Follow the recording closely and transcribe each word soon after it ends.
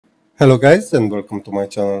Hello guys and welcome to my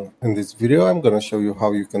channel. In this video I'm going to show you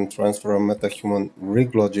how you can transfer a MetaHuman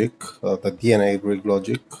RigLogic, the DNA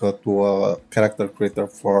RigLogic to a character creator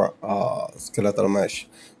for skeletal mesh.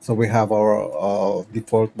 So we have our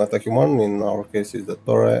default MetaHuman, in our case is the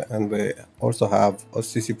Torre, and we also have a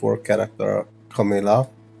CC4 character Camila,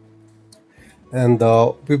 and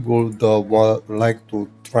we would like to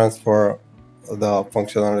transfer the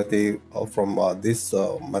functionality from this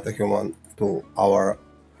MetaHuman to our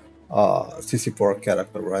CC4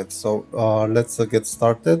 character, right? So let's get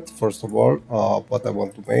started. First of all, what I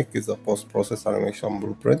want to make is a post-process animation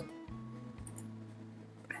blueprint,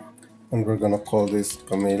 and we're gonna call this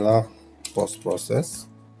Camila post-process.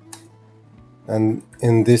 And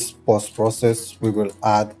in this post-process, we will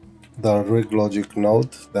add the RigLogic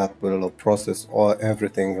node that will process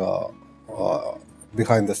everything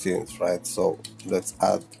behind the scenes, right? So let's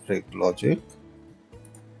add RigLogic.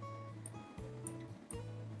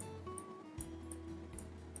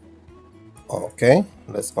 Okay,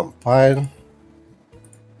 let's compile,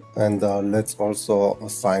 and let's also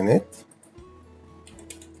assign it.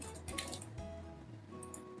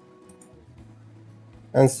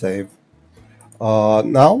 And save.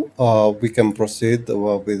 Now we can proceed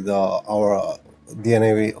with our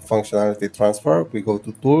DNA functionality transfer. We go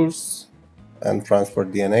to Tools and Transfer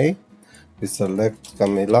DNA. We select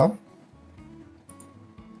Camila.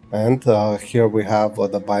 And here we have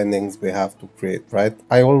the bindings we have to create, right?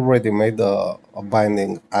 I already made a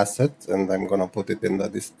binding asset, and I'm gonna put it in the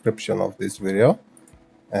description of this video.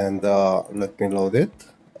 And let me load it.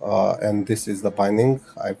 And this is the binding.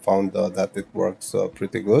 I found that it works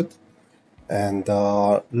pretty good. And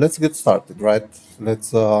let's get started, right?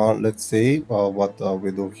 Let's see what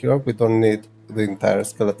we do here. We don't need the entire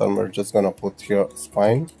skeleton. We're just gonna put here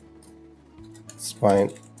spine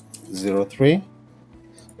 03.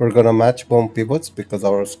 We're gonna match bone pivots because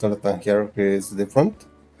our skeleton hierarchy is different.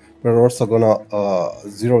 We're also gonna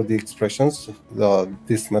zero the expressions.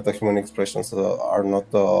 These metahuman expressions are not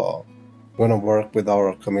gonna work with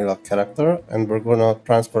our Camila character, and we're gonna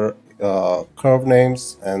transfer curve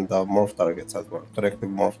names and morph targets as well, corrective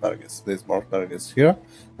morph targets. These morph targets here,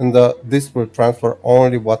 and this will transfer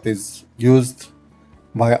only what is used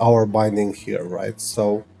by our binding here, right?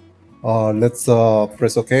 So let's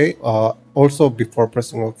press OK. Also, before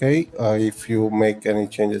pressing OK, if you make any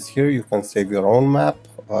changes here, you can save your own map,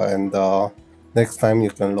 and next time you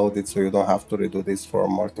can load it so you don't have to redo this for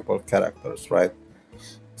multiple characters, right?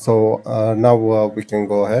 So now we can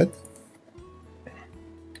go ahead.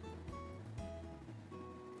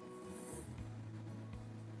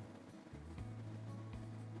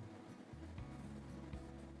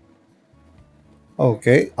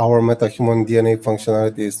 Okay, our MetaHuman DNA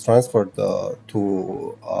functionality is transferred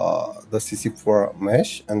to the CC4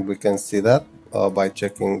 mesh, and we can see that by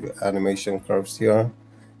checking animation curves here.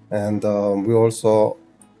 And we also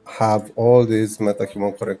have all these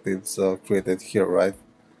MetaHuman correctives created here, right?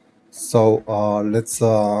 So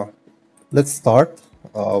let's start.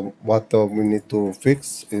 What we need to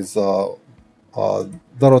fix is the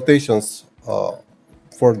rotations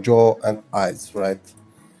for jaw and eyes, right?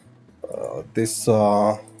 This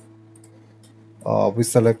we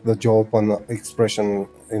select the jaw open expression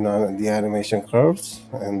in the animation curves,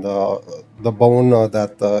 and the bone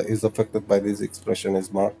that is affected by this expression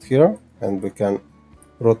is marked here, and we can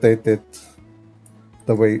rotate it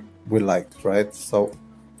the way we like, right? So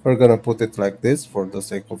we're gonna put it like this for the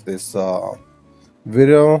sake of this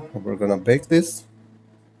video. We're gonna bake this.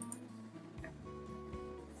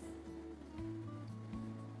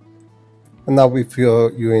 And now if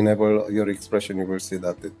you enable your expression, you will see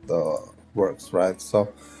that it works, right? So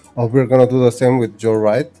we're gonna do the same with jaw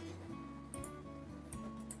right.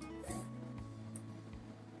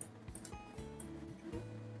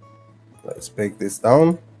 Let's bake this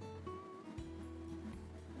down.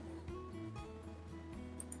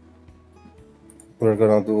 We're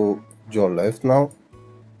gonna do jaw left now.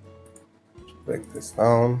 Break this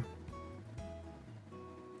down.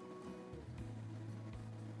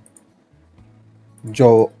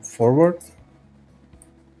 Jaw forward,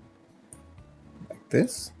 like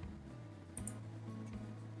this.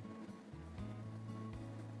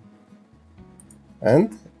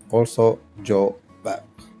 And also jaw back,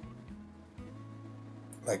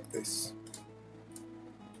 like this.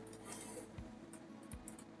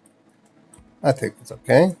 I think it's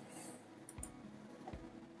okay.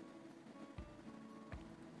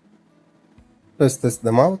 Let's test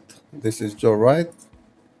them out. This is jaw right,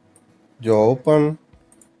 jaw open,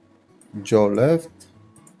 jaw left,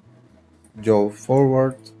 jaw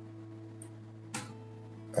forward,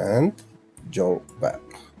 and jaw back.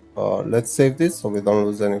 let's save this so we don't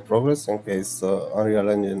lose any progress in case Unreal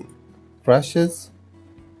Engine crashes.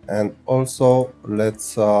 And also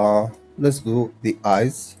let's do the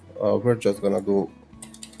eyes. We're just gonna do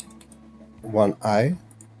one eye,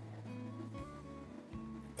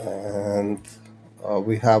 and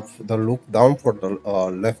we have the look down for the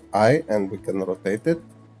left eye, and we can rotate it.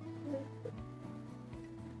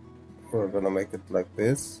 We're gonna make it like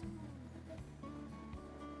this.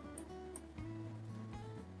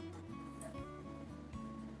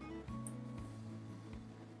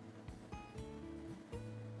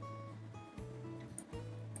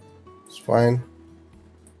 It's fine.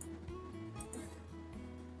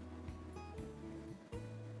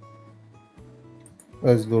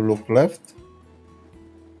 Let's do look left.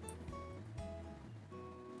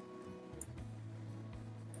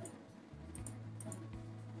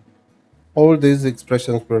 All these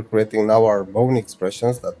expressions we're creating now are bone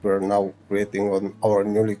expressions that we're now creating on our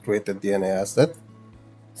newly created DNA asset.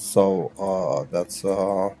 So that's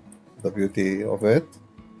the beauty of it.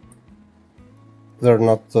 They're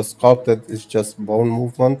not sculpted, it's just bone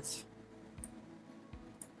movements.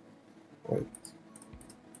 Wait.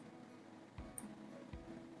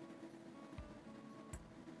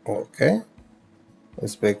 Okay,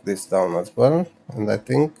 let's break this down as well. And I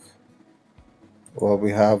think, well,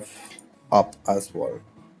 we have up as well.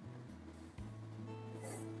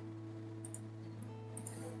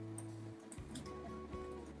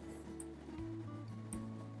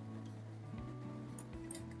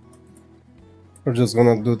 We're just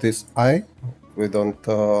gonna do this eye. We don't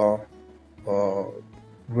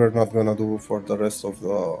we're not gonna do for the rest of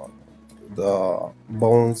the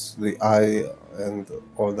bones, the eye, and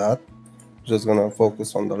all that. Just gonna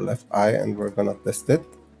focus on the left eye, and we're gonna test it.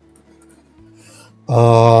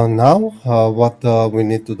 Now what we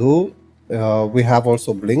need to do, we have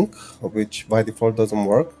also blink, which by default doesn't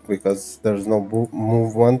work because there's no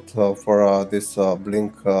movement for this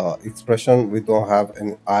blink expression. We don't have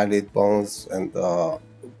any eyelid bones, and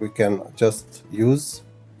we can just use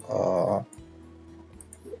the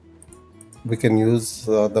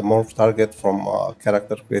morph target from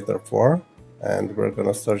character creator 4, and we're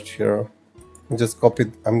gonna search here. I'm just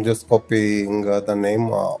copying the name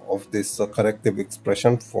of this corrective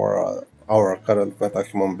expression for our current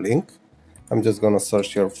MetaHuman blink. I'm just gonna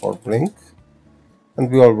search here for blink, and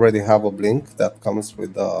we already have a blink that comes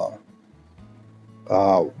with the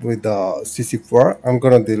CC4. I'm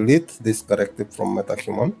gonna delete this corrective from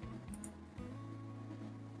MetaHuman,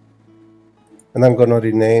 and I'm gonna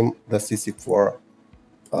rename the CC4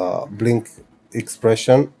 blink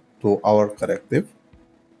expression to our corrective.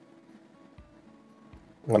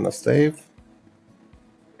 I'm gonna save,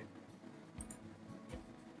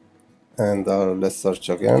 and let's search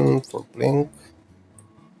again for blink.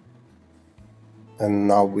 And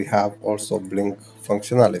now we have also blink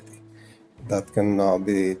functionality that can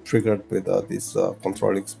be triggered with this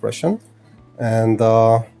control expression. And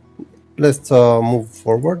let's move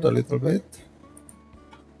forward a little bit.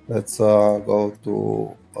 Let's go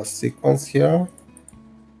to a sequence here.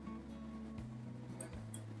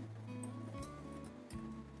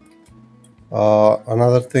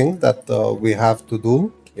 Another thing that we have to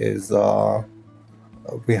do is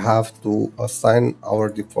we have to assign our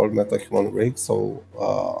default MetaHuman rig. So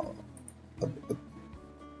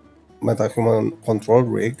MetaHuman control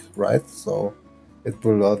rig, right? So it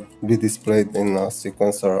will be displayed in a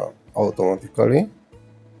sequencer automatically.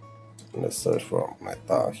 Let's search for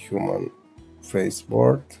MetaHuman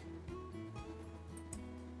faceboard.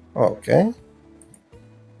 Okay,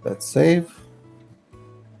 let's save,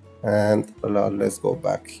 and let's go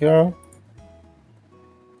back here.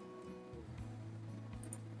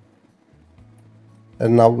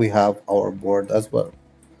 And now we have our board as well.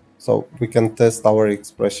 So we can test our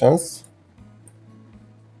expressions.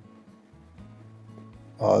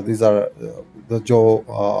 These are the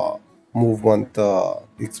jaw movement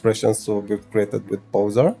expressions to be created with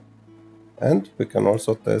poser. And we can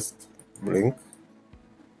also test blink.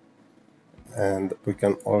 And we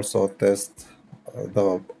can also test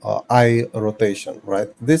the eye rotation,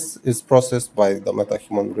 right? This is processed by the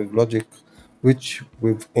MetaHuman RigLogic, which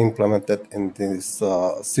we've implemented in this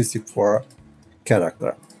CC4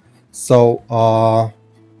 character. So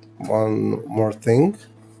one more thing,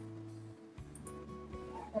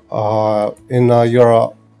 in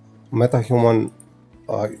your MetaHuman,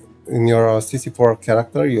 in your CC4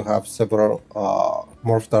 character, you have several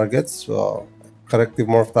morph targets, corrective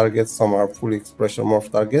morph targets. Some are fully expression morph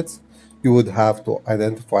targets. You would have to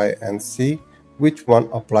identify and see which one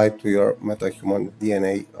applied to your MetaHuman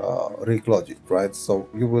DNA RigLogic, right? So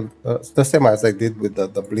you will, the same as I did with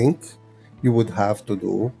the blink, you would have to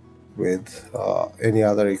do with any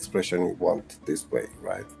other expression you want this way,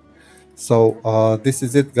 right? So this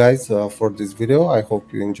is it, guys, for this video. I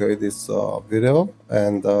hope you enjoy this video,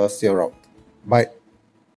 and see you around. Bye.